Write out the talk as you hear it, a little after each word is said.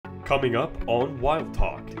Coming up on Wild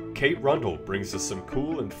Talk, Kate Rundle brings us some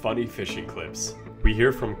cool and funny fishing clips. We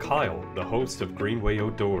hear from Kyle, the host of Greenway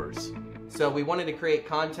Outdoors. So we wanted to create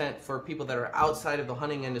content for people that are outside of the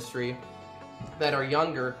hunting industry, that are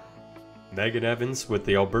younger. Megan Evans with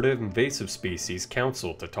the Alberta Invasive Species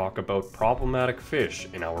Council to talk about problematic fish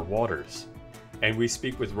in our waters. And we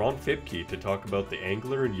speak with Ron Fibke to talk about the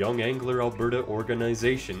Angler and Young Angler Alberta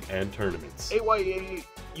organization and tournaments. AYA,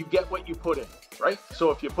 you get what you put in, right? So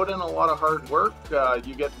if you put in a lot of hard work,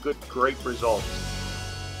 you get great results.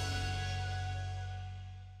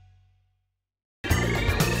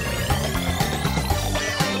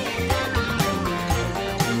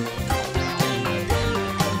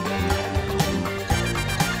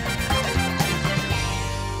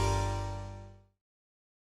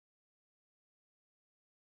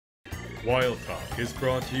 Wild Talk is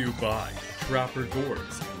brought to you by Trapper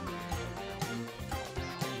Gourds,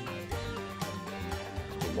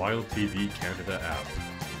 the Wild TV Canada app,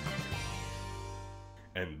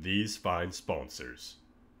 and these fine sponsors.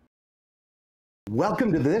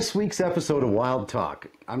 Welcome to this week's episode of Wild Talk.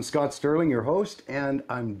 I'm Scott Stirling, your host, and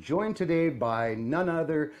I'm joined today by none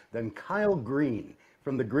other than Kyle Green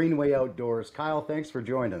from the Greenway Outdoors. Kyle, thanks for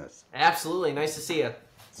joining us. Absolutely, nice to see you.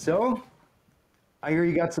 So, I hear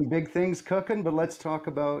you got some big things cooking, but let's talk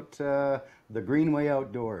about the Greenway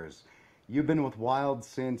Outdoors. You've been with Wild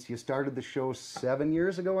since you started the show 7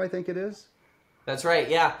 years ago, I think it is? That's right,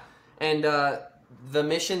 yeah. And the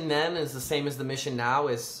mission then is the same as the mission now,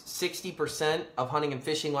 is 60% of hunting and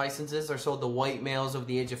fishing licenses are sold to white males over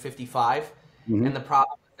the age of 55. Mm-hmm. And the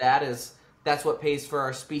problem with that is that's what pays for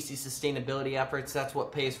our species sustainability efforts, that's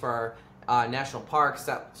what pays for our national parks,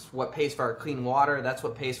 that's what pays for our clean water, that's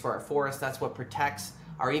what pays for our forests, that's what protects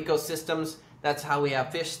our ecosystems, that's how we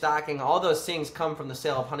have fish stocking. All those things come from the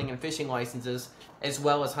sale of hunting and fishing licenses as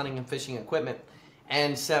well as hunting and fishing equipment.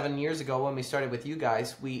 And 7 years ago when we started with you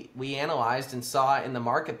guys, we analyzed and saw in the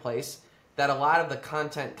marketplace that a lot of the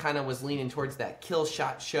content kind of was leaning towards that kill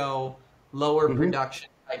shot show, lower production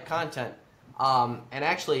type content. And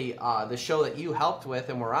actually the show that you helped with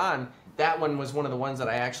and were on, that one was one of the ones that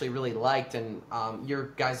I actually really liked, and your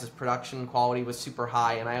guys' production quality was super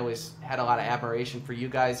high, and I always had a lot of admiration for you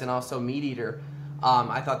guys and also Meat Eater.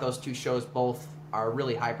 I thought those two shows both are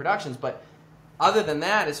really high productions, but other than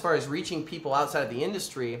that, as far as reaching people outside of the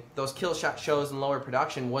industry, those kill shot shows and lower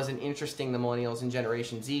production wasn't interesting the millennials and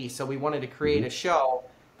Generation Z, so we wanted to create a show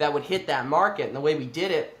that would hit that market, and the way we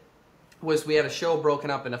did it was we had a show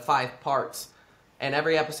broken up into 5 parts. And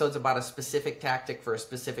every episode's about a specific tactic for a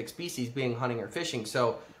specific species, being hunting or fishing.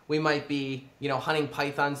 So we might be, hunting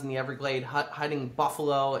pythons in the Everglades, hunting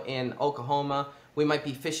buffalo in Oklahoma. We might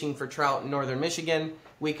be fishing for trout in northern Michigan.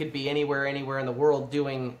 We could be anywhere in the world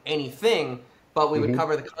doing anything, but we would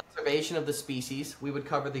cover the conservation of the species. We would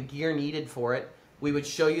cover the gear needed for it. We would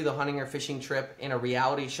show you the hunting or fishing trip in a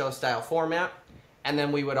reality show style format. And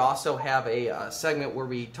then we would also have a segment where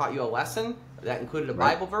we taught you a lesson that included a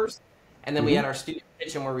Bible verse. And then we had our student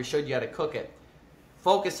kitchen where we showed you how to cook it,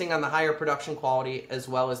 focusing on the higher production quality as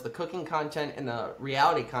well as the cooking content and the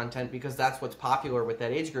reality content, because that's what's popular with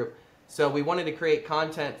that age group. So we wanted to create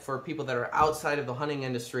content for people that are outside of the hunting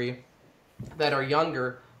industry, that are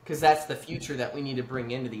younger, because that's the future that we need to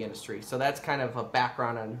bring into the industry. So that's kind of a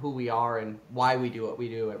background on who we are and why we do what we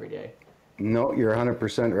do every day. No, you're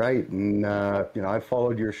 100% right. And I've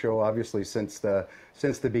followed your show obviously since the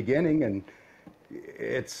beginning, and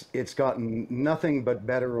it's gotten nothing but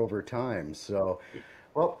better over time. So,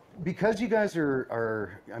 well, because you guys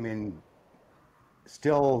are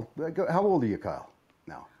still, how old are you, Kyle,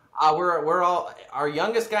 now? We're all, our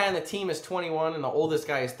youngest guy on the team is 21 and the oldest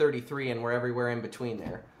guy is 33, and we're everywhere in between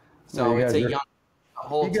there. So it's a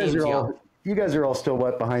whole team's young. You guys are all still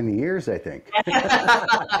wet behind the ears, I think.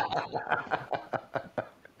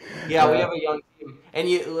 Yeah, we have a young team. And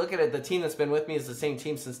you look at it, the team that's been with me is the same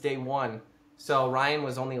team since day one. So Ryan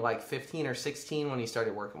was only like 15 or 16 when he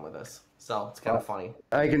started working with us. So it's kind of funny.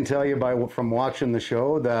 I can tell you from watching the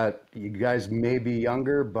show that you guys may be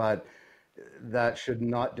younger, but that should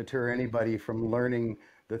not deter anybody from learning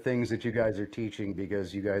the things that you guys are teaching,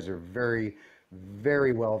 because you guys are very,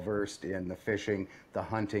 very well versed in the fishing, the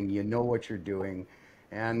hunting. You know what you're doing.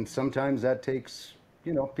 And sometimes that takes,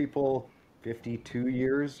 people 52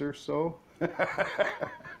 years or so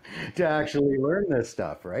to actually learn this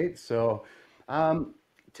stuff, right? So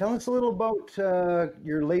tell us a little about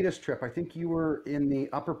your latest trip. I think you were in the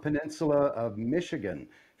Upper Peninsula of Michigan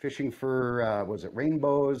fishing for, was it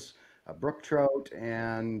rainbows, brook trout,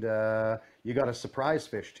 and you got a surprise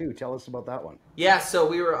fish too. Tell us about that one. Yeah, so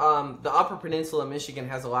we were, the Upper Peninsula of Michigan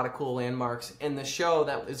has a lot of cool landmarks, and the show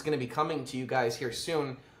that is going to be coming to you guys here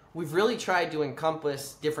soon we've really tried to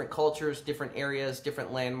encompass different cultures, different areas,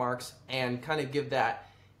 different landmarks, and kind of give that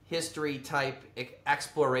history type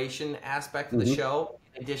exploration aspect of the show,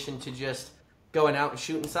 in addition to just going out and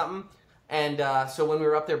shooting something. And so when we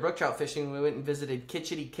were up there brook trout fishing, we went and visited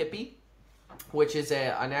Kitchity Kippy, which is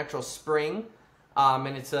a natural spring,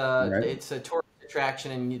 and it's a tourist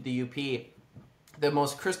attraction in the UP. The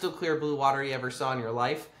most crystal clear blue water you ever saw in your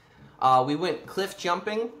life. We went cliff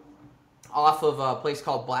jumping off of a place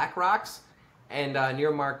called Black Rocks and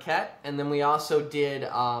near Marquette. And then we also did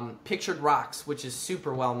Pictured Rocks, which is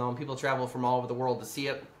super well known. People travel from all over the world to see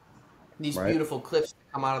it. These beautiful cliffs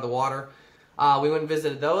that come out of the water. We went and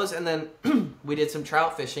visited those, and then we did some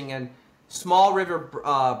trout fishing. And small river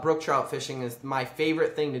brook trout fishing is my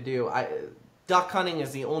favorite thing to do. Duck hunting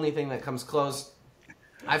is the only thing that comes close.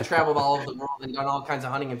 I've traveled all over the world and done all kinds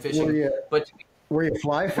of hunting and fishing. Were you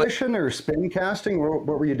fly fishing or spin casting? What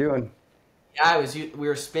were you doing? Yeah, we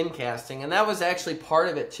were spin casting, and that was actually part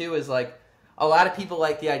of it too. Is like a lot of people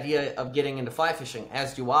like the idea of getting into fly fishing,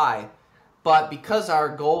 as do I. But because our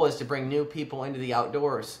goal is to bring new people into the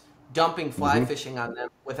outdoors, dumping fly fishing on them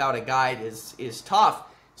without a guide is tough.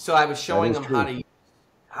 So I was showing them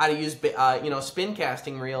how to use spin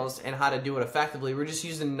casting reels and how to do it effectively. We're just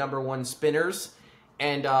using #1 spinners.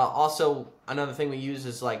 And also another thing we use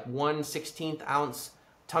is like 1/16 ounce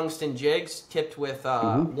tungsten jigs tipped with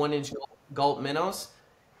 1-inch gulp minnows,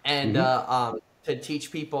 and to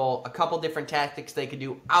teach people a couple different tactics they could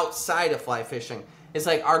do outside of fly fishing. It's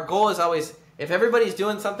like our goal is always, if everybody's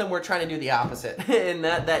doing something, we're trying to do the opposite. in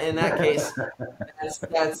that case,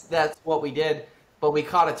 that's what we did. But we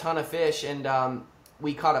caught a ton of fish, and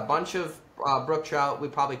we caught a bunch of brook trout. We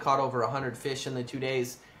probably caught over 100 fish in the 2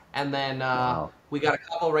 days. And then we got a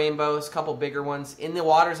couple rainbows, a couple bigger ones. In the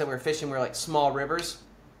waters that we were fishing were like small rivers.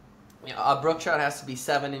 A brook trout has to be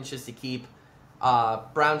 7 inches to keep,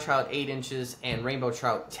 brown trout 8 inches, and rainbow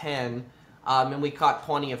trout 10. And we caught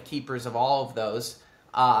plenty of keepers of all of those.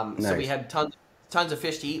 So we had tons of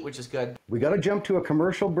fish to eat, which is good. We got to jump to a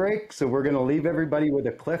commercial break, so we're going to leave everybody with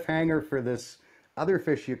a cliffhanger for this other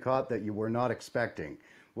fish you caught that you were not expecting.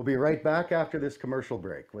 We'll be right back after this commercial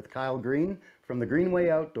break with Kyle Green from the Greenway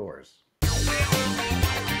Outdoors.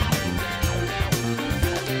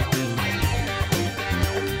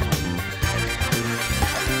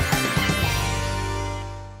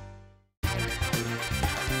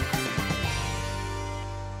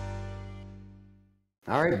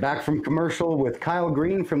 All right, back from commercial with Kyle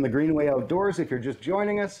Green from the Greenway Outdoors. If you're just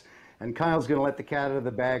joining us, and Kyle's going to let the cat out of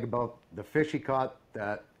the bag about the fish he caught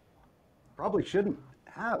that probably shouldn't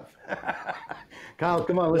have. Kyle,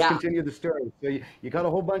 come on, let's continue the story. So you got a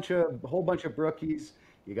whole bunch of brookies.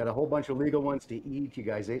 You got a whole bunch of legal ones to eat. You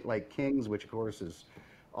guys ate like kings, which of course is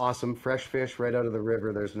awesome. Fresh fish right out of the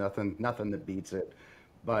river. There's nothing that beats it.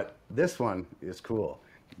 But this one is cool.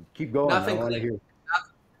 Keep going.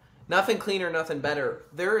 Nothing cleaner, nothing better.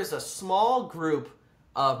 There is a small group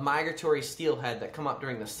of migratory steelhead that come up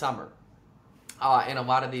during the summer in a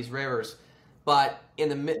lot of these rivers. But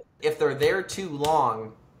if they're there too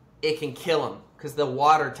long, it can kill them because the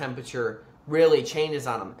water temperature really changes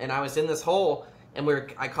on them. And I was in this hole, and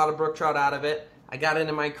I caught a brook trout out of it. I got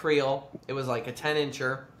into my creel. It was like a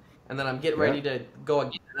 10-incher. And then I'm getting ready to go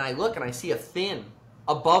again. And I look, and I see a fin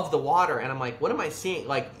above the water. And I'm like, what am I seeing?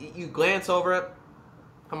 Like, you glance over it.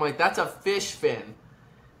 I'm like, that's a fish fin.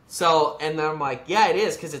 So, and then I'm like, yeah, it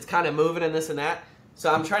is, because it's kind of moving and this and that. So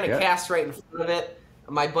I'm trying to cast right in front of it.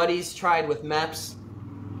 My buddies tried with MEPS,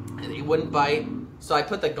 and he wouldn't bite. So I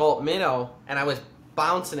put the gulp minnow, and I was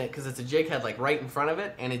bouncing it because it's a jig head like right in front of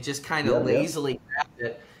it, and it just kind of lazily grabbed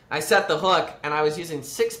it. I set the hook, and I was using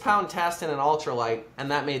 6-pound test and an ultralight, and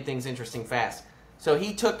that made things interesting fast. So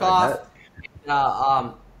he took off.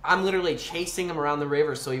 I'm literally chasing him around the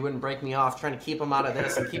river so he wouldn't break me off, trying to keep him out of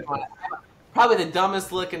this and keep him out of probably the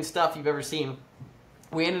dumbest looking stuff you've ever seen.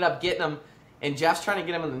 We ended up getting him, and Jeff's trying to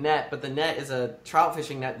get him in the net, but the net is a trout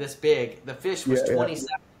fishing net this big. The fish was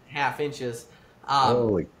 27.5 inches.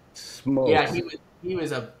 Holy smokes. Yeah, he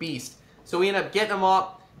was a beast. So we ended up getting him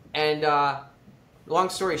up, and long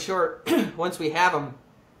story short, once we have him,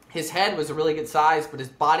 his head was a really good size, but his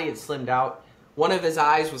body had slimmed out. One of his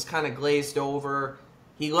eyes was kind of glazed over.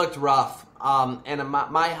 He looked rough. And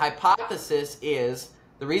my hypothesis is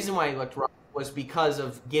the reason why he looked rough was because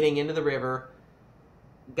of getting into the river,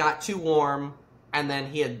 got too warm, and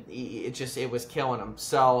then it was killing him.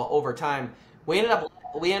 So over time, we ended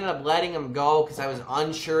up letting him go because I was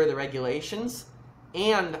unsure of the regulations,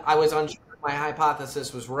 and I was unsure if my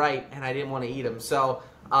hypothesis was right, and I didn't want to eat him. So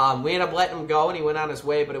we ended up letting him go, and he went on his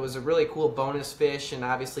way. But it was a really cool bonus fish, and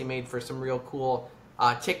obviously made for some real cool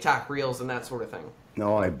TikTok reels and that sort of thing.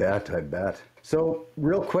 No, I bet, I bet. So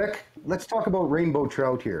real quick, let's talk about rainbow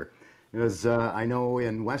trout here. Because I know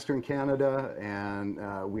in Western Canada, and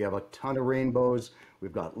we have a ton of rainbows.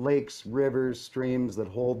 We've got lakes, rivers, streams that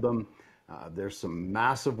hold them. There's some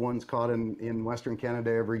massive ones caught in Western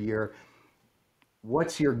Canada every year.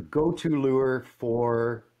 What's your go-to lure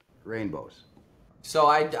for rainbows? So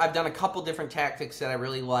I've done a couple different tactics that I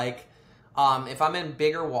really like. If I'm in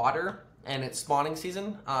bigger water and it's spawning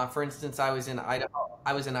season, for instance, I was in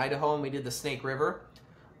Idaho and we did the Snake River.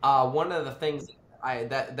 One of the things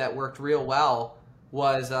that worked real well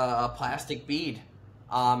was a plastic bead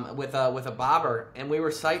with a bobber, and we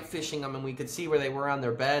were sight fishing them, and we could see where they were on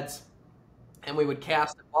their beds, and we would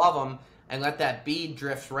cast above them and let that bead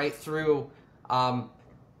drift right through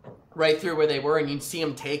where they were, and you'd see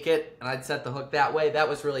them take it, and I'd set the hook that way. That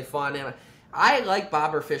was really fun, and I like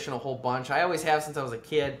bobber fishing a whole bunch. I always have since I was a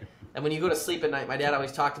kid. And when you go to sleep at night, my dad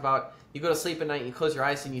always talked about, you go to sleep at night and you close your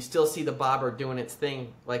eyes and you still see the bobber doing its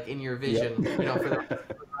thing, like in your vision, Yep. you know,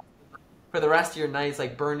 for the rest of your nights,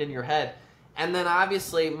 like burned in your head. And then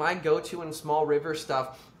obviously my go-to in small river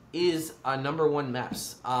stuff is a number one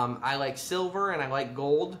MEPS. I like silver and I like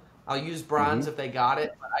gold. I'll use bronze if they got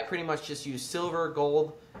it, but I pretty much just use silver,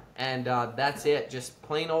 gold, and that's it. Just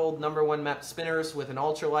plain old number one MEPS spinners with an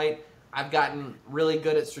ultralight. I've gotten really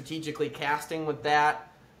good at strategically casting with that.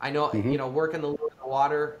 I know, you know, working the lure in the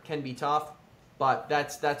water can be tough, but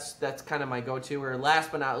that's kind of my go-to. Or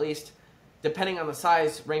last but not least, depending on the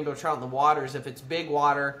size, rainbow trout in the waters, if it's big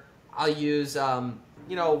water, I'll use,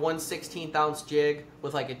 you know, 1/16 ounce jig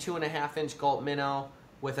with like a 2.5 inch gulp minnow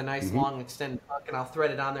with a nice long extended hook, and I'll thread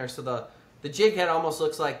it on there so the jig head almost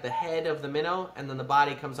looks like the head of the minnow, and then the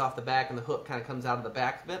body comes off the back and the hook kind of comes out of the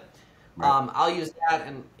back of it. Right. I'll use that,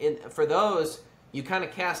 and for those, you kind of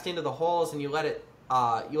cast into the holes and you let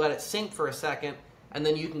it sink for a second, and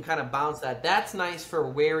then you can kind of bounce that. That's nice for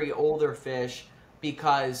wary older fish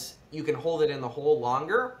because you can hold it in the hole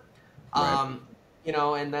longer. Right. You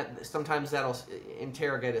know, and that sometimes that'll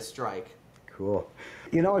interrogate a strike. Cool.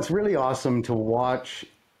 You know, it's really awesome to watch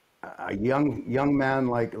a young man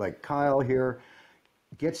like Kyle here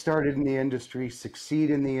get started in the industry,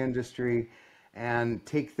 succeed in the industry, and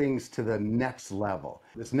take things to the next level.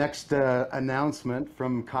 This next announcement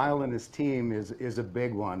from Kyle and his team is a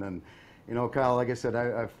big one. And, you know, Kyle, like I said,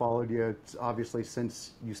 I've followed you obviously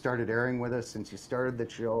since you started airing with us, since you started the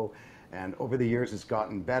show. And over the years, it's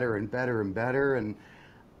gotten better and better and better. And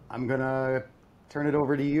I'm going to turn it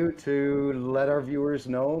over to you to let our viewers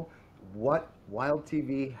know what Wild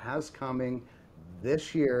TV has coming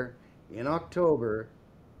this year in October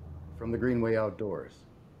from the Greenway Outdoors.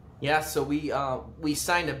 Yeah, so we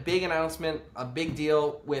signed a big announcement, a big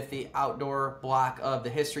deal with the outdoor block of the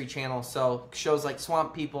History Channel. So shows like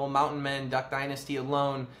Swamp People, Mountain Men, Duck Dynasty,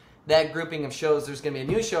 Alone, that grouping of shows, there's going to be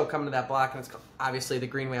a new show coming to that block, and it's obviously the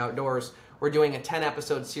Greenway Outdoors. We're doing a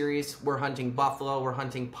 10-episode series. We're hunting buffalo, we're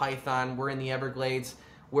hunting python, we're in the Everglades,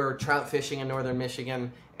 we're trout fishing in northern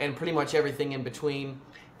Michigan, and pretty much everything in between.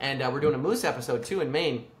 And we're doing a moose episode too in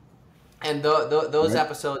Maine. And those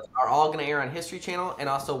episodes are all going to air on History Channel and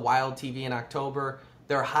also Wild TV in October.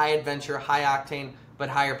 They're high adventure, high octane, but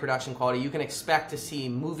higher production quality. You can expect to see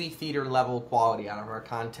movie theater level quality out of our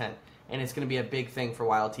content, and it's going to be a big thing for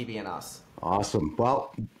Wild TV and us. Awesome.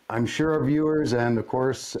 Well, I'm sure our viewers and, of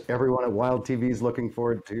course, everyone at Wild TV is looking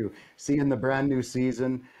forward to seeing the brand new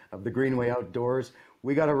season of the Greenway Outdoors.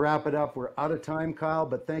 We got to wrap it up. We're out of time, Kyle,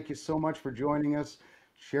 but thank you so much for joining us,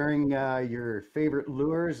 sharing your favorite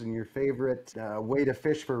lures and your favorite way to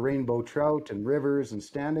fish for rainbow trout and rivers and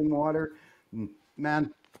standing water.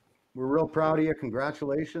 Man, we're real proud of you.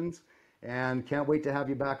 Congratulations. And can't wait to have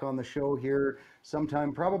you back on the show here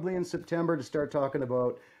sometime, probably in September, to start talking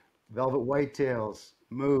about velvet whitetails,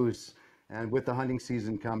 moose, and with the hunting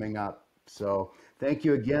season coming up. So thank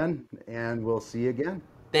you again, and we'll see you again.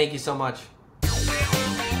 Thank you so much.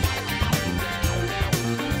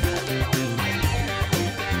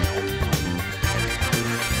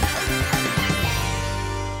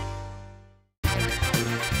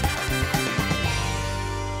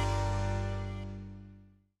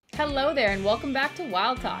 Hello there and welcome back to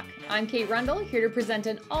Wild Talk. I'm Kate Rundle, here to present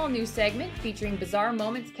an all-new segment featuring bizarre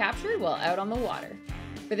moments captured while out on the water.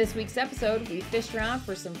 For this week's episode, we fished around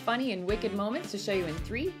for some funny and wicked moments to show you in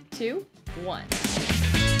 3, 2, 1.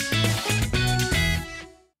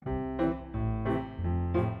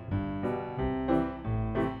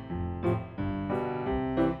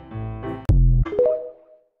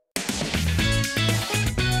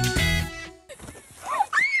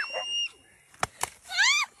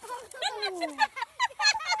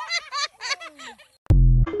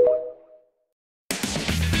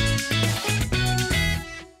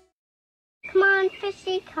 on,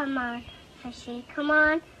 fishy, come on. Fishy, come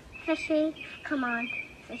on. Fishy, come on.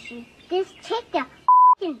 Fishy. Just take the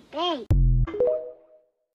fucking bait.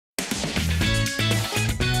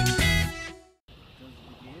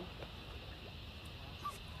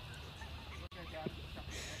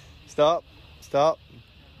 Stop. Stop.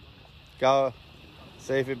 Go.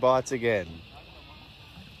 See if it bites again.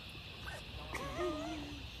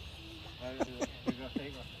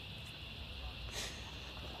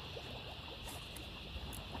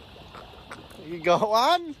 You got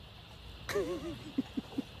one? You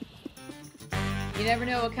never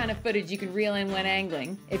know what kind of footage you can reel in when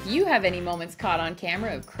angling. If you have any moments caught on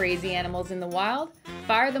camera of crazy animals in the wild,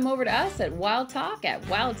 fire them over to us at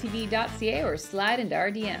wildtalk@wildtv.ca or slide into our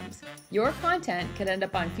DMs. Your content could end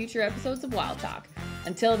up on future episodes of Wild Talk.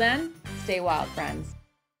 Until then, stay wild, friends.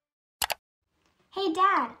 Hey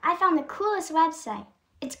Dad, I found the coolest website.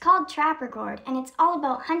 It's called Trapper Gourd, and it's all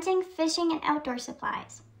about hunting, fishing, and outdoor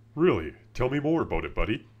supplies. Really? Tell me more about it,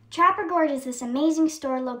 buddy. Trapper Gourd is this amazing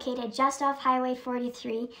store located just off Highway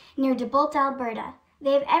 43 near DeBolt, Alberta.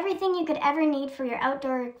 They have everything you could ever need for your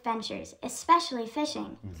outdoor adventures, especially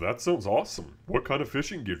fishing. That sounds awesome. What kind of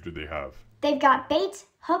fishing gear do they have? They've got baits,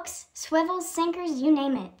 hooks, swivels, sinkers, you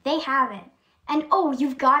name it. They have it. And oh,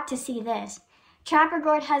 you've got to see this. Trapper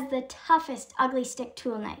Gourd has the toughest ugly stick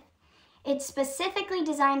tool knife. It's specifically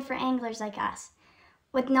designed for anglers like us,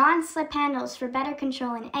 with non-slip handles for better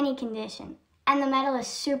control in any condition. And the metal is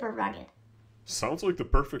super rugged. Sounds like the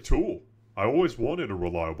perfect tool. I always wanted a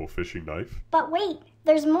reliable fishing knife. But wait,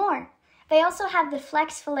 there's more. They also have the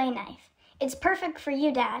Flex Fillet Knife. It's perfect for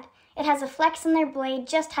you, Dad. It has a flex in their blade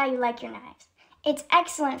just how you like your knives. It's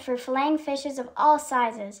excellent for filleting fishes of all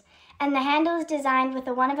sizes, and the handle is designed with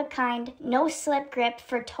a one-of-a-kind, no-slip grip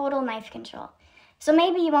for total knife control. So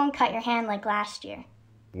maybe you won't cut your hand like last year.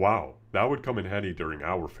 Wow, that would come in handy during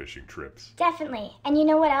our fishing trips. Definitely. And you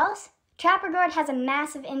know what else? Trapper Gourd has a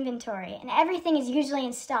massive inventory, and everything is usually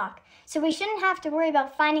in stock, so we shouldn't have to worry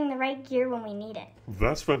about finding the right gear when we need it.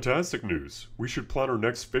 That's fantastic news. We should plan our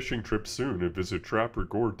next fishing trip soon and visit Trapper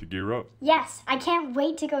Gourd to gear up. Yes, I can't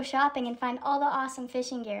wait to go shopping and find all the awesome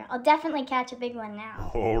fishing gear. I'll definitely catch a big one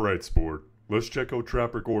now. Alright, sport. Let's check out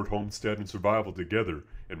Trapper Gourd Homestead and Survival together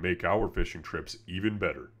and make our fishing trips even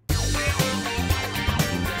better.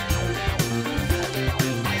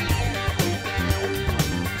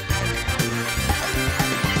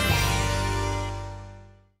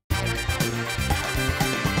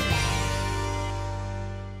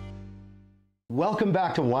 Welcome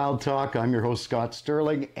back to Wild Talk. I'm your host, Scott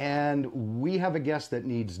Stirling, and we have a guest that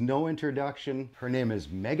needs no introduction. Her name is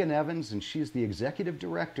Megan Evans, and she's the Executive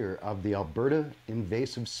Director of the Alberta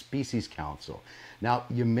Invasive Species Council. Now,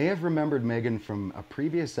 you may have remembered Megan from a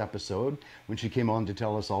previous episode when she came on to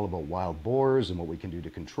tell us all about wild boars and what we can do to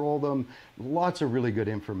control them. Lots of really good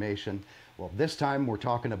information. Well, this time we're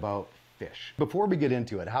talking about fish. Before we get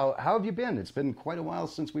into it, how have you been? It's been quite a while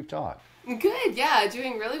since we've talked. Good, yeah,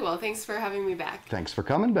 doing really well. Thanks for having me back. Thanks for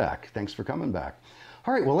coming back.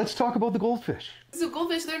 All right, well, let's talk about the goldfish. So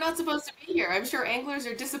goldfish, they're not supposed to be here. I'm sure anglers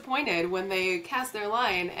are disappointed when they cast their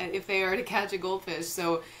line if they are to catch a goldfish.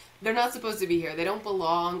 So they're not supposed to be here. They don't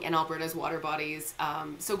belong in Alberta's water bodies.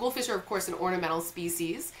 So goldfish are, of course, an ornamental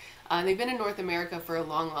species. They've been in North America for a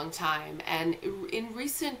long, long time. And in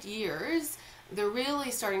recent years, they're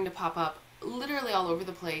really starting to pop up literally all over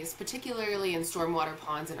the place, particularly in stormwater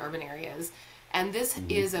ponds in urban areas. And this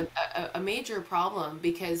is a major problem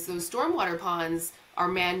because those stormwater ponds are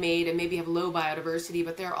man-made and maybe have low biodiversity,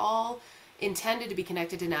 but they're all intended to be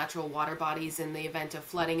connected to natural water bodies in the event of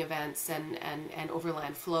flooding events and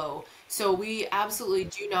overland flow. So we absolutely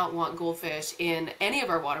do not want goldfish in any of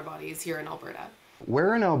our water bodies here in Alberta.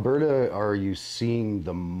 Where in Alberta are you seeing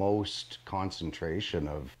the most concentration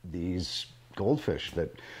of these goldfish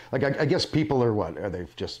that, like, I guess people are what? Are they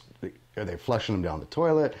flushing them down the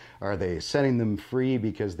toilet? Are they setting them free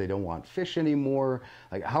because they don't want fish anymore?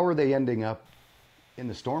 Like, how are they ending up in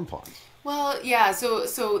the storm ponds? Well, yeah,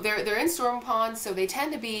 so they're in storm ponds, so they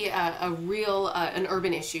tend to be a real an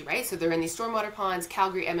urban issue, right? So they're in these stormwater ponds,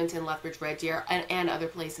 Calgary, Edmonton, Lethbridge, Red Deer, and other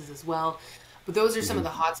places as well. But those are some of the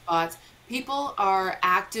hot spots. People are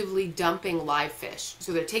actively dumping live fish.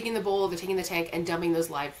 So they're taking the bowl, they're taking the tank, and dumping those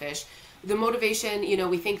live fish. The motivation,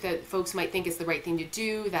 we think that folks might think it's the right thing to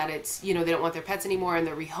do, that it's, they don't want their pets anymore and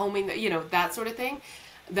they're rehoming, that sort of thing.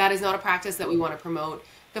 That is not a practice that we want to promote.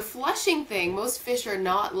 The flushing thing, most fish are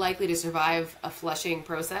not likely to survive a flushing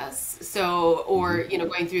process. So, or,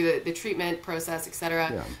 going through the treatment process,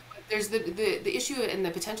 etc. Yeah. there's the issue and the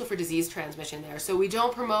potential for disease transmission there. So we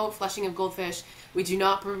don't promote flushing of goldfish. We do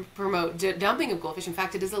not promote dumping of goldfish. In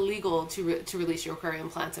fact, it is illegal to release your aquarium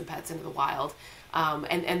plants and pets into the wild,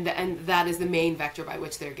 and that is the main vector by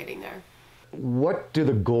which they're getting there. What do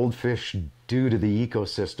the goldfish do to the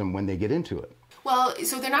ecosystem when they get into it? Well,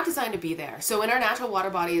 so they're not designed to be there. So in our natural water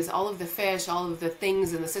bodies, all of the fish, all of the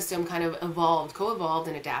things in the system kind of evolved, co-evolved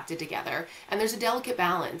and adapted together. And there's a delicate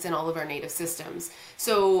balance in all of our native systems.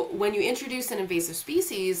 So when you introduce an invasive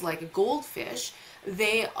species like a goldfish,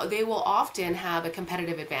 they will often have a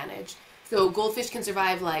competitive advantage. So goldfish can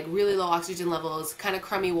survive like really low oxygen levels, kind of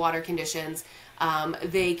crummy water conditions.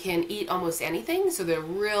 They can eat almost anything, so they're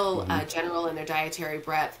real general in their dietary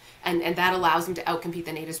breadth, and that allows them to outcompete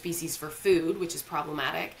the native species for food, which is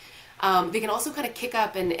problematic. They can also kind of kick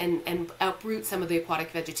up and uproot some of the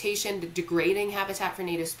aquatic vegetation, degrading habitat for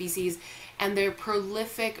native species, and they're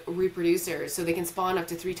prolific reproducers, so they can spawn up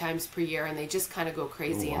to 3 times per year, and they just kind of go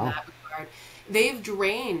crazy in that regard. They've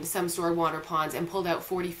drained some stormwater ponds and pulled out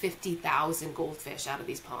 50,000 goldfish out of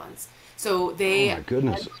these ponds. So they, oh my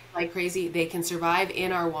goodness, like crazy, they can survive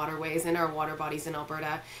in our waterways, in our water bodies in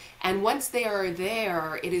Alberta. And once they are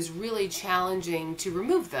there, it is really challenging to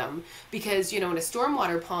remove them because, in a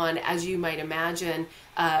stormwater pond, as you might imagine,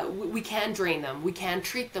 we can drain them. We can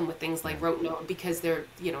treat them with things like rotenone because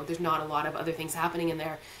there's not a lot of other things happening in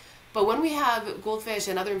there. But when we have goldfish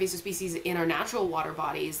and other invasive species in our natural water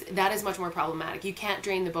bodies, that is much more problematic. You can't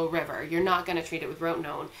drain the Bow River. You're not going to treat it with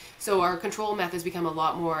rotenone. So our control methods become a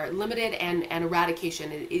lot more limited, and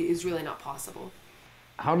eradication is really not possible.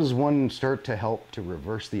 How does one start to help to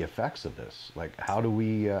reverse the effects of this? Like, how do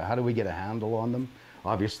we get a handle on them?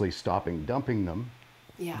 Obviously, stopping dumping them,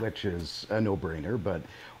 which is a no-brainer. But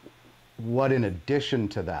what, in addition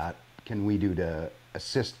to that, can we do to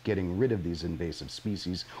assist getting rid of these invasive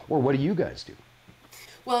species, or what do you guys do?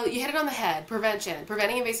 Well, you hit it on the head. Prevention.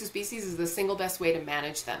 Preventing invasive species is the single best way to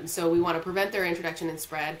manage them. So we want to prevent their introduction and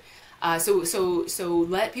spread. So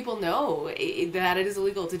let people know that it is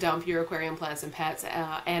illegal to dump your aquarium plants and pets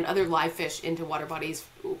and other live fish into water bodies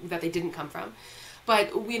that they didn't come from.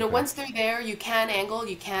 But once they're there, you can angle,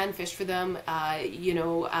 you can fish for them.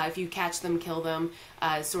 If you catch them, kill them,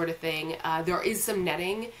 sort of thing. There is some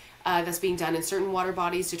netting that's being done in certain water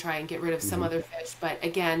bodies to try and get rid of some other fish. But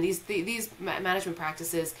again, these management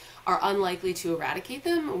practices are unlikely to eradicate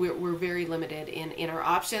them. We're very limited in our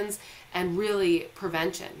options, and really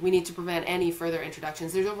prevention. We need to prevent any further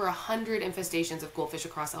introductions. There's over 100 infestations of goldfish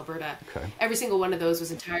across Alberta. Okay. Every single one of those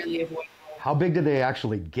was entirely avoidable. How big do they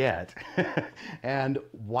actually get? And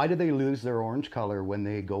why do they lose their orange color when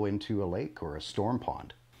they go into a lake or a storm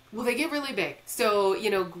pond? Well, they get really big. So,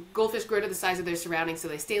 goldfish grow to the size of their surroundings, so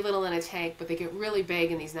they stay little in a tank, but they get really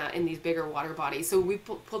big in these bigger water bodies. So we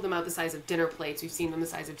pulled them out the size of dinner plates. We've seen them the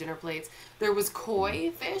size of dinner plates. There was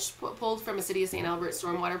koi fish pulled from a City of St. Albert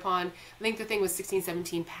stormwater pond. I think the thing was 16,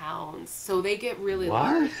 17 pounds. So they get really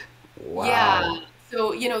large. Wow. Yeah. So,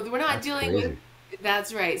 we're not That's dealing crazy. with...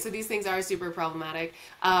 That's right. So these things are super problematic,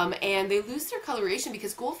 and they lose their coloration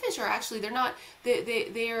because goldfish are actually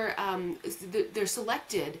they're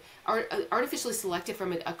selected, artificially selected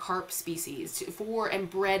from a carp species and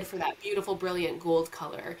bred for that beautiful, brilliant gold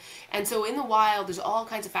color. And so in the wild, there's all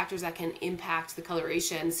kinds of factors that can impact the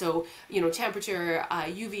coloration. So temperature,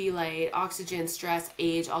 UV light, oxygen, stress,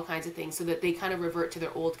 age, all kinds of things, so that they kind of revert to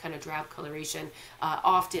their old kind of drab coloration,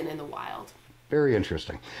 often in the wild. Very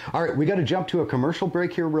interesting. All right, we got to jump to a commercial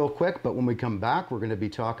break here real quick, but when we come back, we're going to be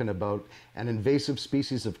talking about an invasive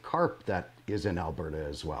species of carp that is in Alberta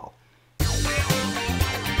as well.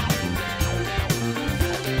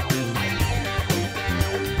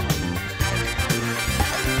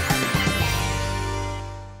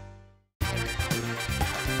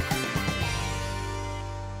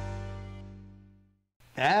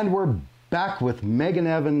 And we're back with Megan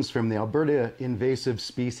Evans from the Alberta Invasive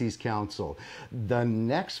Species Council. The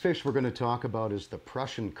next fish we're going to talk about is the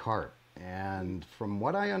Prussian carp. And from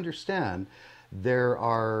what I understand, there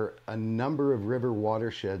are a number of river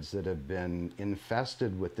watersheds that have been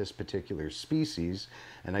infested with this particular species.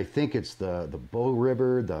 And I think it's the Bow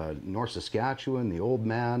River, the North Saskatchewan, the Old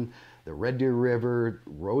Man, the Red Deer River,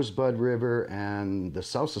 Rosebud River, and the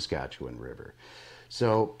South Saskatchewan River.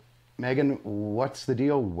 So, Megan, what's the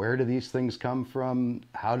deal? Where do these things come from?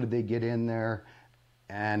 How did they get in there?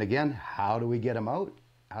 And again, how do we get them out?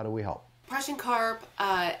 How do we help? Prussian carp,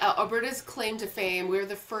 Alberta's claim to fame. We're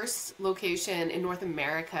the first location in North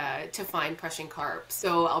America to find Prussian carp.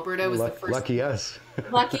 So Alberta was the first. Lucky us.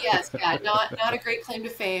 Lucky us, yeah. Not a great claim to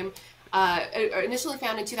fame. initially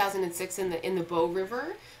found in 2006 in the Bow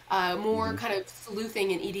River. More kind of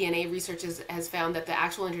sleuthing and eDNA research has found that the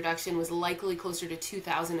actual introduction was likely closer to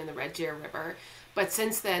 2000 in the Red Deer River. But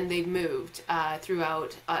since then, they've moved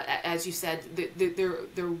throughout. As you said,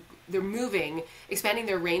 they're moving, expanding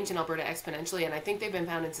their range in Alberta exponentially, and I think they've been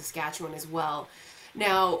found in Saskatchewan as well.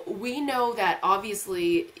 Now, we know that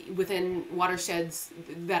obviously within watersheds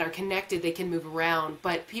that are connected, they can move around,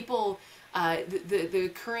 but people, the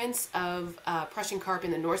occurrence of Prussian carp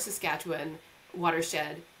in the North Saskatchewan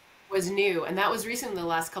watershed was new, and that was recent in the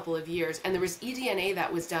last couple of years, and there was eDNA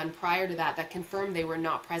that was done prior to that confirmed they were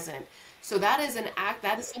not present. So that is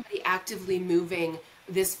somebody actively moving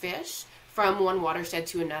this fish from one watershed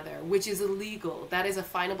to another, which is illegal. That is a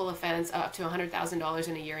finable offense, up to $100,000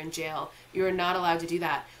 in a year in jail. You are not allowed to do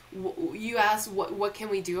that. You ask, what can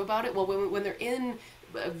we do about it? Well, when they're in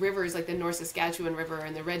rivers like the North Saskatchewan River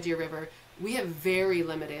and the Red Deer River, we have very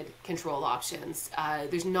limited control options.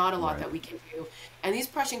 There's not a lot that we can do. And these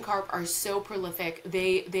Prussian carp are so prolific.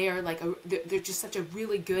 They are like they're just such a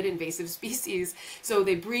really good invasive species. So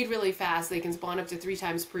they breed really fast. They can spawn up to 3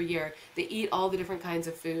 times per year. They eat all the different kinds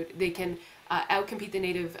of food. They can outcompete the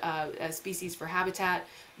native species for habitat.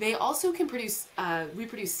 They also can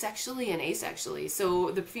reproduce sexually and asexually. So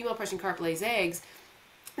the female Prussian carp lays eggs.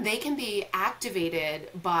 They can be activated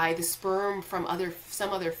by the sperm from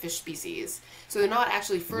some other fish species. So they're not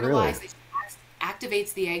actually fertilized. Really? It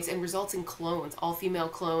activates the eggs and results in clones, all female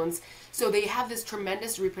clones. So they have this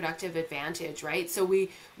tremendous reproductive advantage, right? So we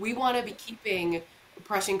want to be keeping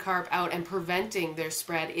Prussian carp out and preventing their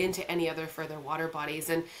spread into any other further water bodies.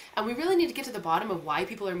 And we really need to get to the bottom of why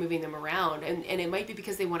people are moving them around. And it might be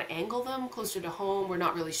because they want to angle them closer to home. We're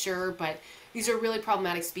not really sure, but these are really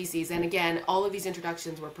problematic species. And again, all of these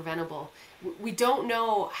introductions were preventable. We don't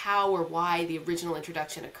know how or why the original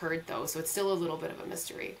introduction occurred, though, so it's still a little bit of a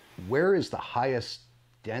mystery. Where is the highest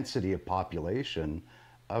density of population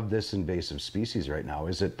of this invasive species right now?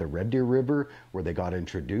 Is it the Red Deer River where they got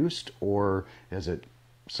introduced, or is it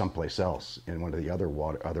someplace else in one of the other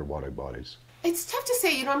water bodies? It's tough to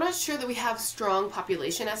say. I'm not sure that we have strong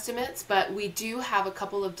population estimates, but we do have a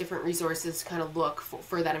couple of different resources to kind of look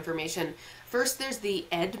for that information. First, there's the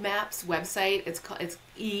EDMAPS website. It's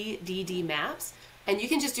EDD Maps, and you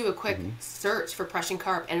can just do a quick search for Prussian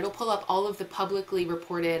carp, and it'll pull up all of the publicly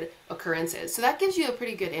reported occurrences. So that gives you a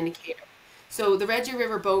pretty good indicator. So the Red Deer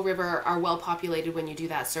River, Bow River are well populated when you do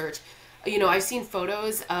that search. I've seen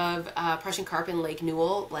photos of Prussian carp in Lake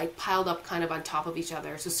Newell, like piled up kind of on top of each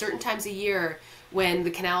other. So certain times a year when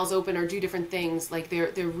the canals open or do different things, like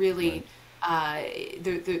they're really,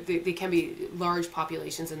 they can be large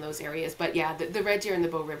populations in those areas. But yeah, the Red Deer and the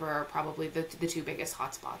Bow River are probably the 2 biggest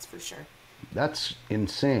hotspots for sure. That's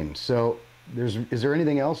insane. So is there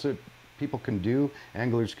anything else that people can do,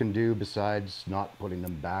 anglers can do, besides not putting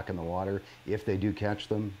them back in the water if they do catch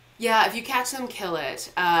them? Yeah, if you catch them, kill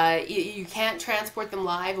it. You can't transport them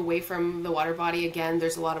live away from the water body. Again,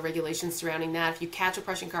 there's a lot of regulations surrounding that. If you catch a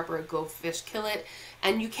Prussian carp or a goldfish, kill it,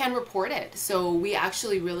 and you can report it. So we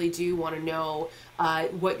actually really do want to know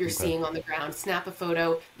what you're seeing on the ground. Snap a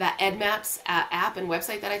photo. That EDMAPS app and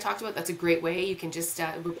website that I talked about, that's a great way. You can just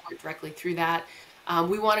report directly through that.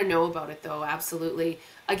 We want to know about it, though, absolutely.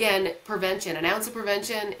 Again, prevention. An ounce of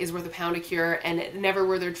prevention is worth a pound of cure, and never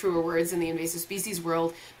were there truer words in the invasive species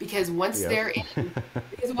world, because once they're in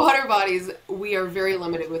these water bodies, we are very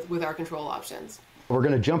limited with our control options. We're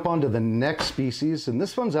going to jump on to the next species, and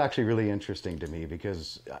this one's actually really interesting to me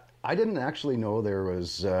because I didn't actually know there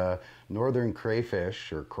was northern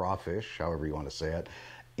crayfish, or crawfish, however you want to say it,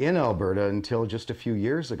 in Alberta until just a few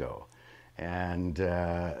years ago. And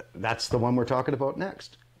that's the one we're talking about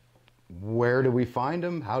next. Where do we find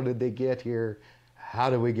them? How did they get here? How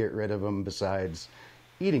do we get rid of them besides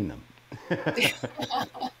eating them?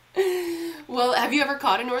 Well, have you ever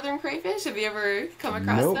caught a northern crayfish? Have you ever come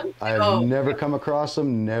across them? I've never come across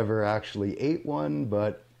them, never actually ate one,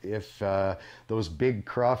 but if those big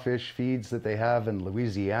crawfish feeds that they have in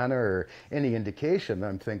Louisiana are any indication,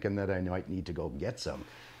 I'm thinking that I might need to go get some.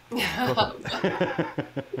 I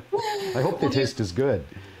hope they taste as good.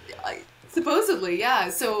 Supposedly, yeah.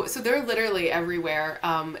 So they're literally everywhere.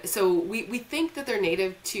 So we think that they're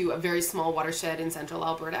native to a very small watershed in central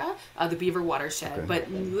Alberta, the Beaver watershed. But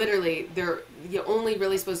literally, they're only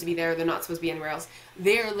really supposed to be there. They're not supposed to be anywhere else.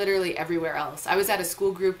 They're literally everywhere else. I was at a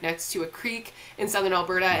school group next to a creek in southern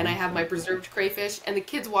Alberta, and I have my preserved crayfish. And the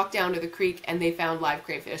kids walked down to the creek, and they found live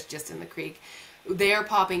crayfish just in the creek. They are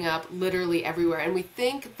popping up literally everywhere. And we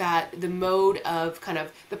think that the mode of kind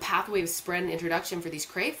of the pathway of spread and introduction for these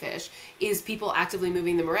crayfish is people actively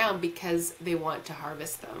moving them around because they want to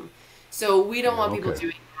harvest them. So we don't want people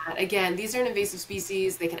doing that. Again, these are an invasive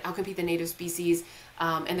species. They can outcompete the native species,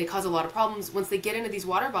 and they cause a lot of problems. Once they get into these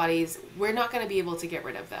water bodies, we're not going to be able to get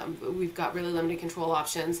rid of them. We've got really limited control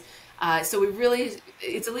options. So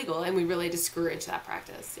it's illegal, and we really discourage that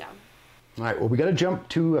practice. Yeah. All right, well, we got to jump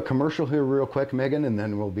to a commercial here real quick, Megan, and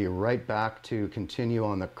then we'll be right back to continue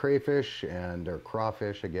on the crayfish or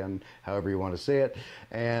crawfish, again, however you want to say it,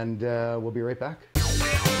 and we'll be right back.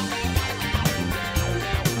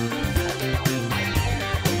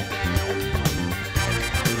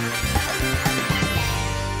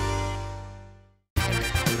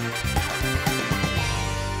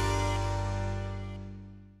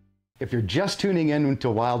 If you're just tuning in to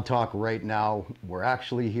Wild Talk right now, we're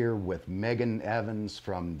actually here with Megan Evans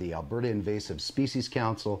from the Alberta Invasive Species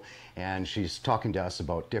Council, and she's talking to us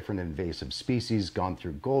about different invasive species, gone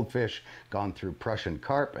through goldfish, gone through Prussian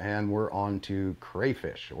carp, and we're on to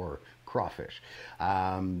crayfish or crawfish.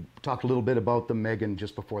 Talked a little bit about them, Megan,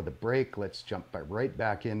 just before the break. Let's jump right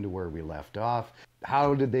back into where we left off.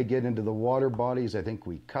 How did they get into the water bodies? I think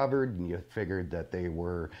we covered, and you figured that they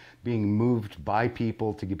were being moved by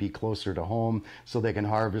people to be closer to home so they can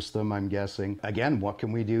harvest them, I'm guessing. Again, what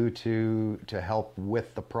can we do to help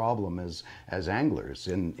with the problem as anglers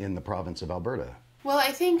in the province of Alberta? Well,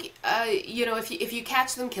 I think, if you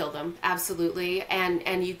catch them, kill them, absolutely.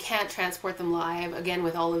 And you can't transport them live. Again,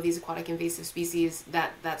 with all of these aquatic invasive species,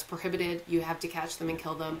 that's prohibited. You have to catch them and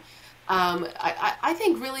kill them. I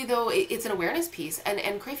think really, though, it's an awareness piece.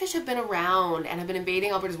 And crayfish have been around and have been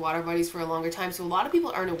invading Alberta's water bodies for a longer time. So a lot of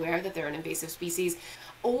people aren't aware that they're an invasive species,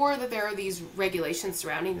 or that there are these regulations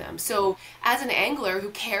surrounding them. So as an angler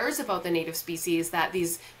who cares about the native species that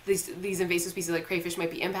these invasive species like crayfish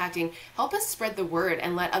might be impacting, help us spread the word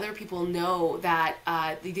and let other people know that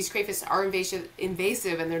these crayfish are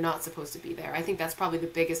invasive and they're not supposed to be there. I think that's probably the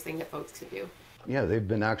biggest thing that folks can do. Yeah, they've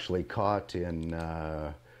been actually caught in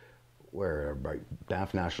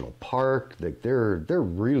Banff National Park. They're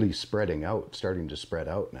really spreading out, starting to spread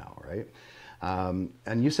out now, right?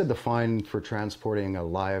 And you said the fine for transporting a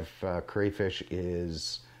live crayfish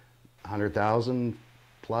is 100,000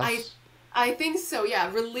 plus? I think so,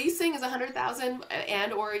 yeah. Releasing is 100,000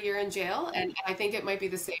 and or a year in jail, and I think it might be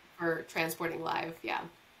the same for transporting live, yeah.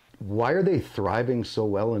 Why are they thriving so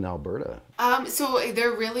well in Alberta? So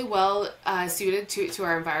they're really well suited to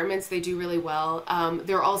our environments. They do really well.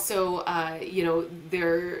 They're also,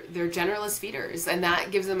 they're generalist feeders, and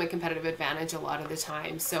that gives them a competitive advantage a lot of the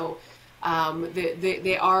time. So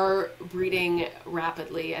they are breeding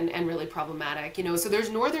rapidly and really problematic. So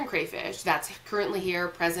there's northern crayfish that's currently here,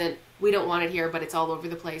 present. We don't want it here, but it's all over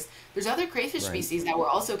the place. There's other crayfish species that we're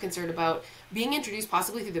also concerned about being introduced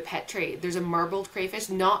possibly through the pet trade. There's a marbled crayfish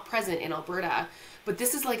not present in Alberta, but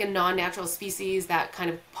this is like a non-natural species that kind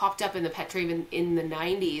of popped up in the pet trade in the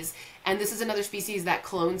 90s. And this is another species that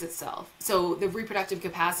clones itself. So the reproductive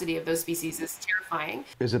capacity of those species is terrifying.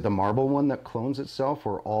 Is it the marble one that clones itself,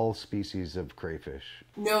 or all species of crayfish?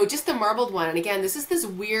 No, just the marbled one. And again, this is this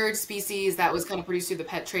weird species that was kind of produced through the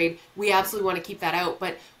pet trade. We absolutely want to keep that out,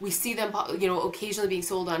 but we see them, occasionally being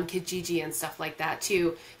sold on Kijiji and stuff like that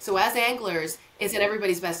too. So as anglers, it's in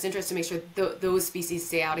everybody's best interest to make sure those species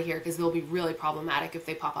stay out of here, because they'll be really problematic if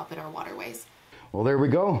they pop up in our waterways. Well, there we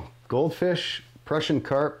go. Goldfish, Prussian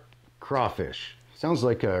carp, crawfish. Sounds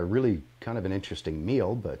like a really kind of an interesting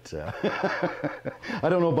meal, but I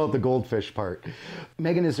don't know about the goldfish part.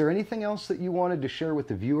 Megan, is there anything else that you wanted to share with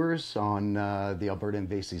the viewers on the Alberta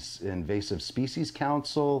Invasive Species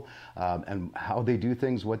Council and how they do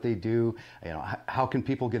things, what they do? How can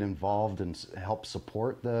people get involved and help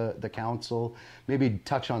support the council? Maybe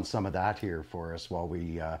touch on some of that here for us while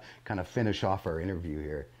we kind of finish off our interview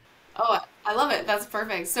here. Oh, I love it. That's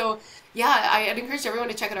perfect. So yeah, I'd encourage everyone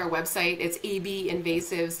to check out our website. It's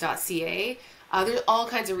abinvasives.ca. There's all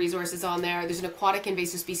kinds of resources on there. There's an aquatic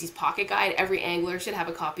invasive species pocket guide. Every angler should have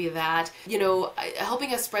a copy of that.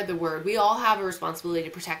 Helping us spread the word. We all have a responsibility to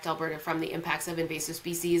protect Alberta from the impacts of invasive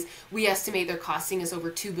species. We estimate they're costing us over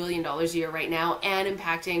 $2 billion a year right now and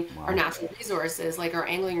impacting our natural resources, like our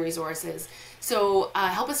angling resources. So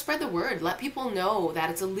help us spread the word. Let people know that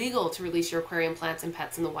it's illegal to release your aquarium plants and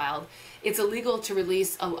pets in the wild. It's illegal to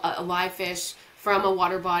release a live fish from a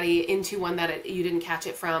water body into one that you didn't catch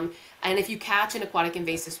it from. And if you catch an aquatic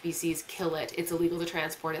invasive species, kill it. It's illegal to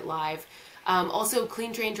transport it live. Also,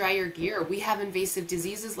 clean, drain, dry your gear. We have invasive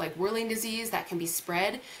diseases like whirling disease that can be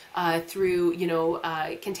spread through,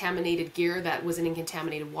 contaminated gear that was in a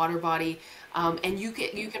contaminated water body. And you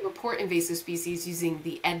can report invasive species using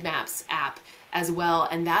the EdMaps app as well,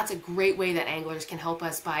 and that's a great way that anglers can help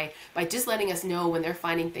us by just letting us know when they're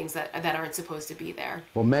finding things that aren't supposed to be there.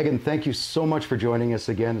 Well, Megan, thank you so much for joining us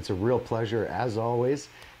again. It's a real pleasure as always,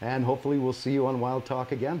 and hopefully we'll see you on Wild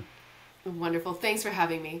Talk again. Wonderful. Thanks for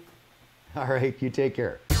having me. All right, you take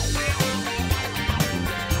care.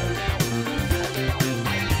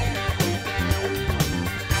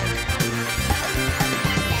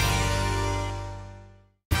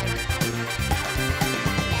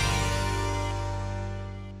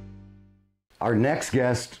 Our next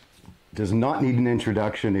guest does not need an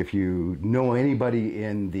introduction. If you know anybody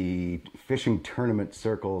in the fishing tournament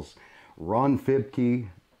circles, Ron Fibke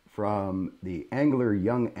from the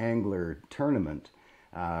Young Angler Tournament.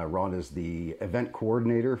 Ron is the event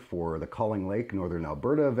coordinator for the Calling Lake Northern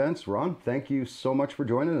Alberta events. Ron, thank you so much for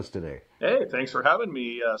joining us today. Hey, thanks for having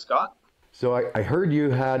me, Scott. So I heard you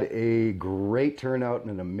had a great turnout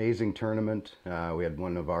and an amazing tournament. We had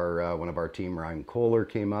one of our team, Ryan Kohler,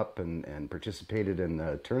 came up and participated in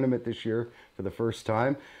the tournament this year for the first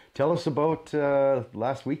time. Tell us about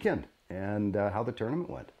last weekend and how the tournament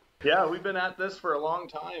went. Yeah, we've been at this for a long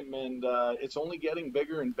time, and it's only getting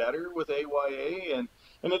bigger and better with AYA, and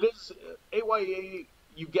it is AYA.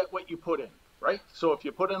 You get what you put in, right? So if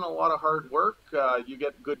you put in a lot of hard work, you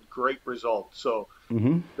get great results. So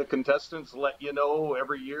the contestants let you know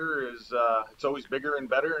every year is it's always bigger and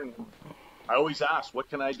better. And I always ask, what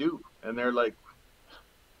can I do? And they're like,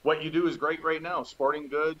 what you do is great right now. Sporting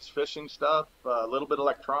goods, fishing stuff, a little bit of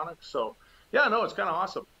electronics. So yeah, no, it's kind of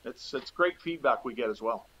awesome. It's great feedback we get as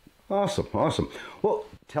well. Awesome. Well,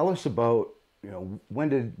 tell us about, when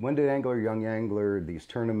did Young Angler, these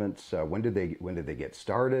tournaments, when did they get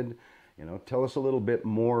started? Tell us a little bit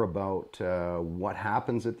more about what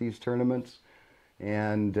happens at these tournaments,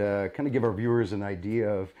 and kind of give our viewers an idea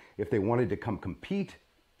of if they wanted to come compete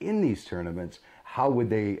in these tournaments, how would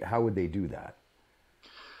they do that?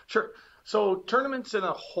 Sure. So tournaments in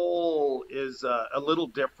a whole is a little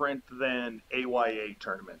different than AYA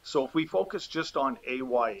tournaments. So if we focus just on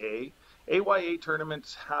AYA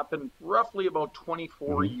tournaments happened roughly about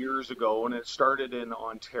 24 years ago, and it started in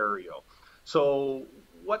Ontario. So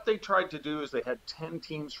what they tried to do is they had 10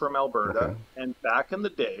 teams from Alberta, and back in the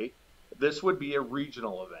day, this would be a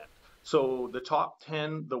regional event. So the top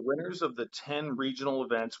 10, the winners of the 10 regional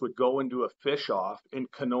events would go and do a fish-off in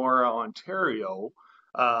Kenora, Ontario,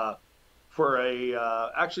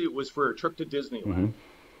 actually it was for a trip to Disneyland.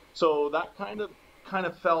 So that kind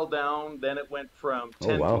of fell down. Then it went from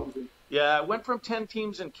 10 teams. It went from 10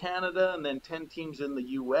 teams in Canada and then 10 teams in the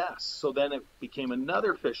US. So then it became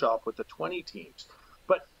another fish off with the 20 teams.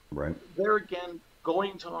 But there again,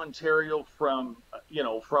 going to Ontario from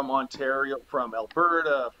Ontario, from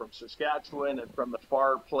Alberta, from Saskatchewan, and from the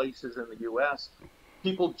far places in the US,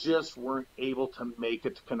 people just weren't able to make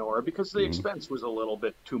it to Kenora because the expense was a little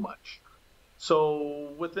bit too much.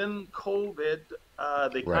 So within COVID,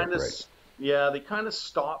 they kind of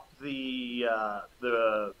stopped the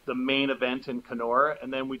main event in Kenora,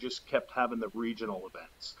 and then we just kept having the regional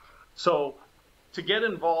events. So to get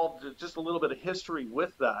involved, just a little bit of history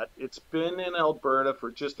with that, it's been in Alberta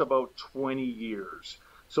for just about 20 years.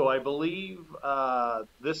 So I believe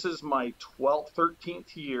this is my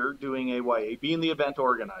 13th year doing AYA, being the event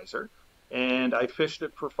organizer, and I fished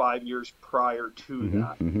it for 5 years prior to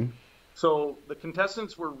that. So the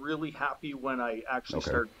contestants were really happy when I actually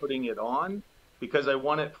started putting it on, because I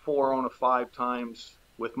won it 4 out of 5 times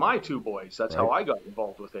with my 2 boys. That's how I got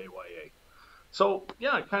involved with AYA. So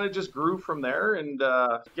yeah, it kind of just grew from there, and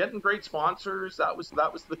getting great sponsors, that was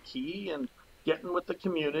the key, and getting with the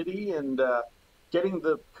community and getting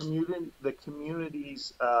the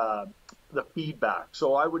community's the feedback.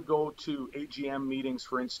 So I would go to AGM meetings,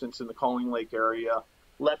 for instance, in the Calling Lake area,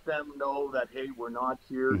 let them know that, hey, we're not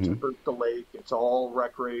here to hurt the lake. It's all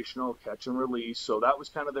recreational, catch and release. So that was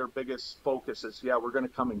kind of their biggest focus is, we're going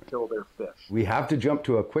to come and kill their fish. We have to jump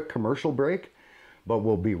to a quick commercial break, but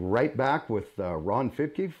we'll be right back with Ron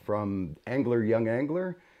Fibke from Young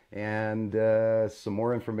Angler, and some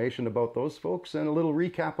more information about those folks and a little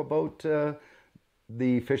recap about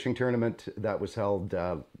the fishing tournament that was held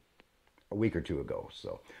a week or 2 ago.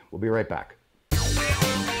 So we'll be right back.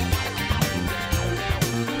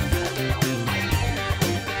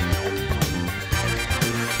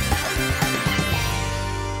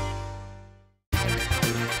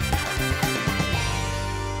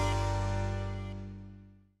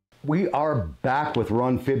 We are back with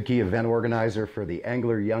Ron Fibke, event organizer for the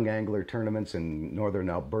Young Angler tournaments in Northern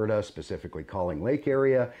Alberta, specifically Calling Lake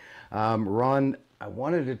area. Ron, I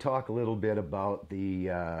wanted to talk a little bit about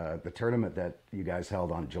the tournament that you guys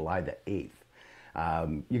held on July the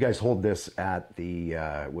 8th. You guys hold this at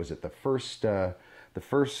was it the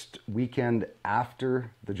first weekend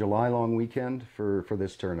after the July long weekend for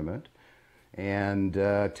this tournament? And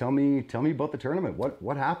tell me about the tournament.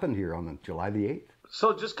 What happened here on July the 8th?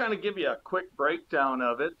 So just kind of give you a quick breakdown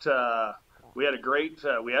of it. We had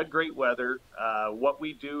great weather. What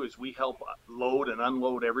we do is we help load and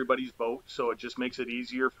unload everybody's boat, so it just makes it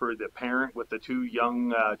easier for the parent with the 2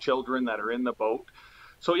 young children that are in the boat.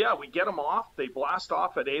 So yeah, we get them off. They blast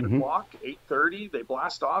off at 8 o'clock, 8:30. They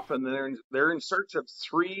blast off, and they're in search of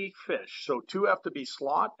 3 fish. So 2 have to be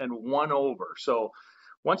slot and 1 over. So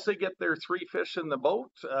once they get their 3 fish in the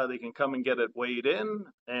boat, they can come and get it weighed in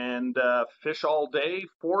and fish all day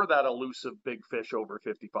for that elusive big fish over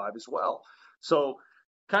 55 as well. So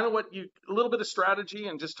kind of a little bit of strategy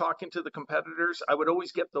and just talking to the competitors, I would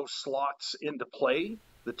always get those slots into play,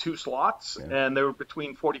 the 2 slots, and they were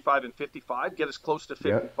between 45 and 55, get as close to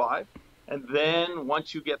 55. And then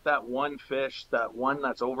once you get that 1 fish, that one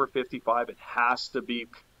that's over 55, it has to be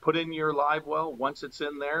put in your live well. Once it's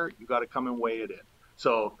in there, you got to come and weigh it in.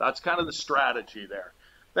 So that's kind of the strategy there.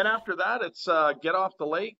 Then after that, it's get off the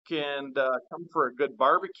lake and come for a good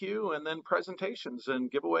barbecue, and then presentations and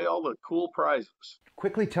give away all the cool prizes.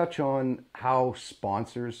 Quickly touch on how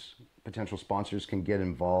potential sponsors can get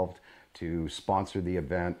involved to sponsor the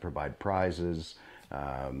event, provide prizes,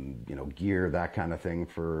 gear, that kind of thing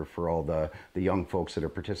for all the young folks that are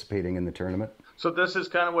participating in the tournament. So this is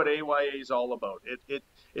kind of what AYA is all about.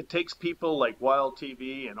 It takes people like Wild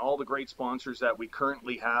TV and all the great sponsors that we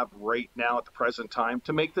currently have right now at the present time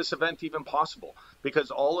to make this event even possible,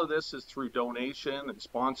 because all of this is through donation and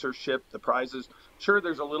sponsorship, the prizes. Sure,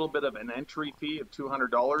 there's a little bit of an entry fee of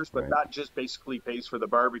 $200, but that just basically pays for the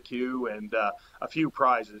barbecue and a few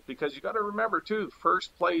prizes, because you got to remember too,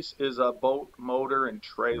 first place is a boat, motor, and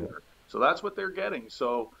trailer. So that's what they're getting.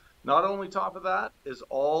 So not only top of that is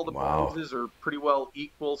all the prizes are pretty well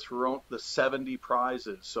equal throughout the 70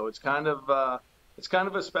 prizes. So it's kind of a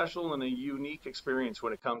special and a unique experience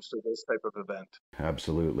when it comes to this type of event.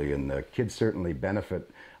 Absolutely, and the kids certainly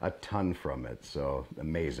benefit a ton from it. So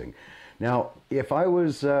amazing. Now, if I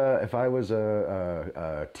was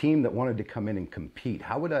a team that wanted to come in and compete,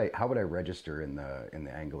 how would I register in the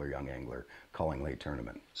Angler Young Angler Calling Lake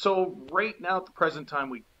tournament? So right now at the present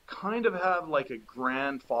time, we kind of have like a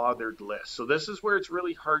grandfathered list. So this is where it's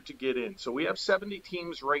really hard to get in. So we have 70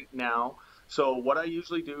 teams right now. So what I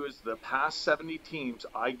usually do is the past 70 teams,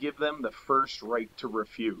 I give them the first right to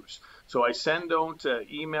refuse. So I send out an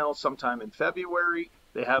email sometime in February.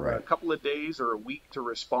 They have a couple of days or a week to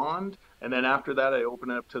respond. And then after that, I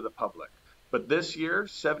open it up to the public. But this year,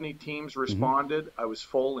 70 teams responded. I was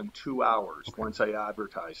full in 2 hours once I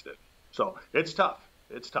advertised it. So it's tough.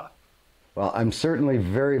 It's tough. Well, I'm certainly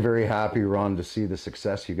very, very happy, Ron, to see the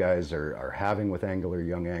success you guys are having with Angler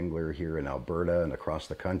Young Angler here in Alberta and across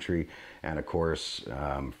the country. And of course,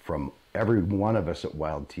 from every one of us at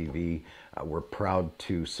Wild TV, we're proud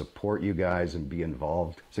to support you guys and be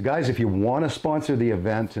involved. So guys, if you want to sponsor the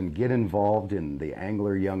event and get involved in the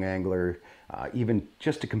Angler Young Angler, even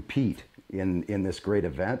just to compete in this great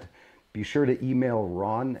event, be sure to email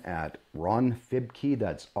Ron at ronfibke,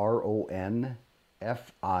 that's RONFIB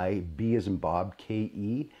as in Bob,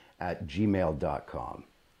 KE @gmail.com.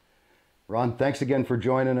 Ron, thanks again for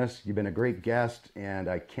joining us. You've been a great guest, and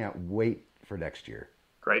I can't wait for next year.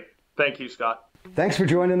 Great. Thank you, Scott. Thanks for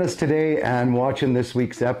joining us today and watching this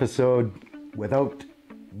week's episode. Without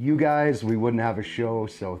you guys, we wouldn't have a show,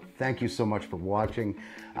 so thank you so much for watching.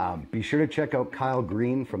 Be sure to check out Kyle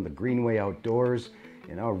Green from the Greenway Outdoors.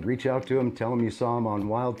 Reach out to him, tell him you saw him on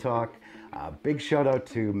Wild Talk. Big shout out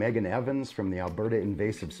to Megan Evans from the Alberta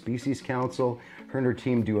Invasive Species Council. Her and her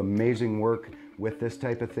team do amazing work with this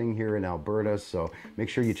type of thing here in Alberta, so make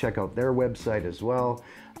sure you check out their website as well.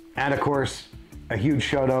 And of course, a huge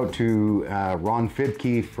shout out to Ron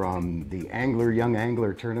Fibke from the Young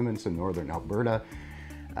Angler tournaments in Northern Alberta.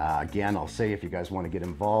 Again, I'll say if you guys want to get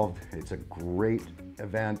involved, it's a great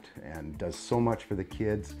event and does so much for the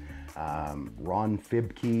kids. Ron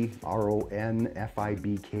Fibke,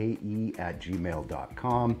 RONFIBKE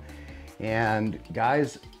 @gmail.com. And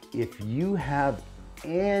guys, if you have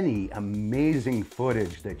any amazing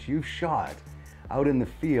footage that you've shot out in the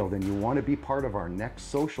field and you want to be part of our next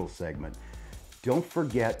social segment, don't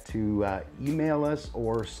forget to email us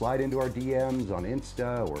or slide into our DMs on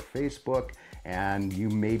Insta or Facebook, and you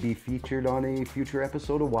may be featured on a future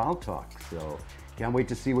episode of Wild Talk. So can't wait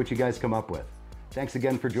to see what you guys come up with. Thanks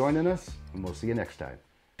again for joining us, and we'll see you next time.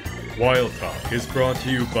 Wild Talk is brought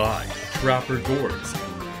to you by Trapper Gourds,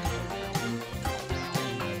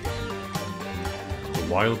 the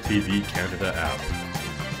Wild TV Canada app,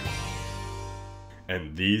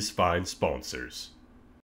 and these fine sponsors.